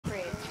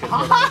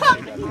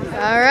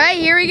All right,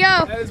 here we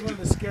go. That is one of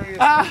the scariest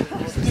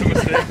things. It's a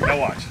mistake. Now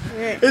watch.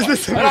 Is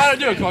this a I know how to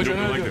do it, Coach. Do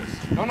it like this.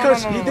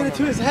 Coach, he did it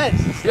to his head.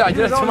 Yeah, I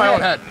did it to my own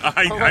head.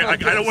 I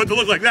don't want it to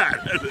look like that.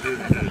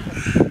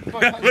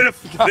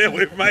 Stay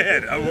away from my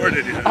head. I'm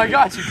warning you. I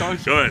got you,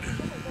 Coach. Go ahead.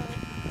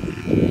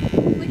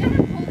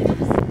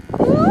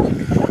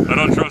 I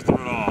don't trust him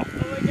at all.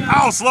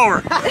 Ow,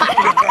 slower.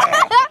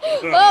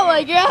 Oh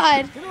my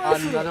god.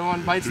 Another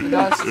one bites the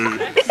dust. Slower.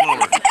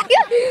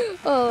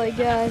 Oh my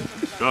god.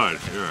 Good.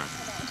 Here.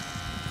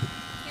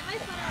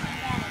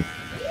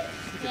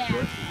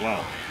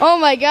 Wow. Oh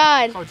my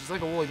god. Coach, it's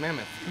like a woolly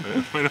mammoth.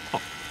 I know.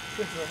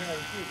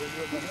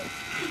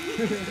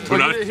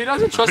 Look, he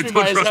doesn't trust me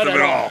by his head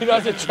at all. He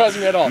doesn't trust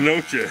me at all.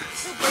 No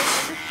chance.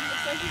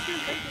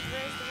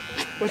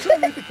 What should I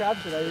make the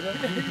caption?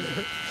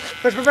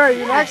 Coach Bavarian,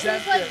 you next.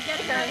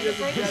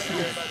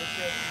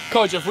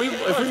 Coach, if we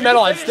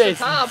medal at states,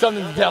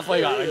 something's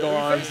definitely gotta go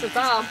on.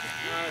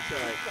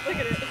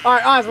 All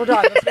right, Oz, we're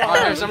done. Let's go. All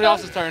right, somebody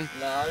else's turn.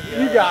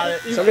 You got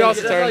it. Somebody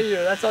else's turn.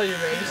 That's all you,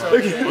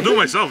 man. I'll do it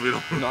myself, you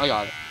know. No, I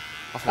got it.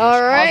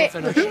 All right.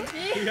 I'll finish.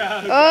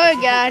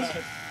 Oh god.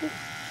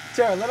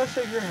 Sarah, let us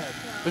shake your head.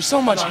 There's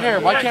so much hair.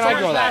 Why can't I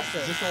go that?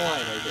 Just a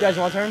line right You guys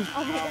want a turn?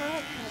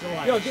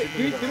 Yo,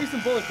 give me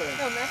some bullet points.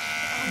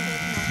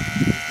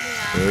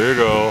 There you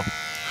go. I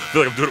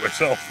feel like I'm doing it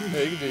myself.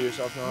 Yeah, you can do it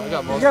yourself now. I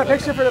got most You got a of it.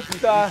 picture for the...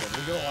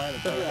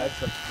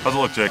 How's it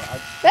look, Jake?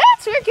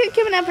 That's we're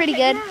coming out pretty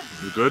good.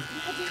 You good?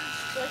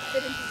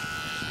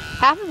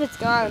 Half of it's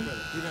gone.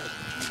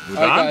 You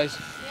All right, done? guys.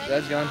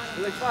 That's gone.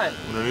 You look fine.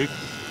 Underneath?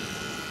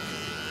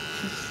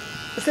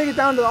 Let's take it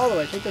down to all the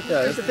way. Take the,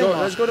 Yeah, take the thing off.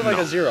 let's go to like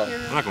No. a 0.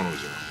 I'm not going over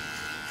 0.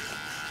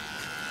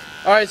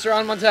 All right, sir,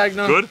 on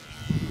Montagna. Good?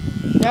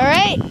 All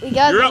right, we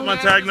got. You're up,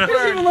 Montagna. It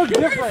doesn't even look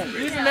different.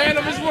 He's a man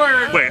of his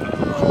word. Wait,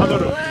 I'll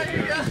do it.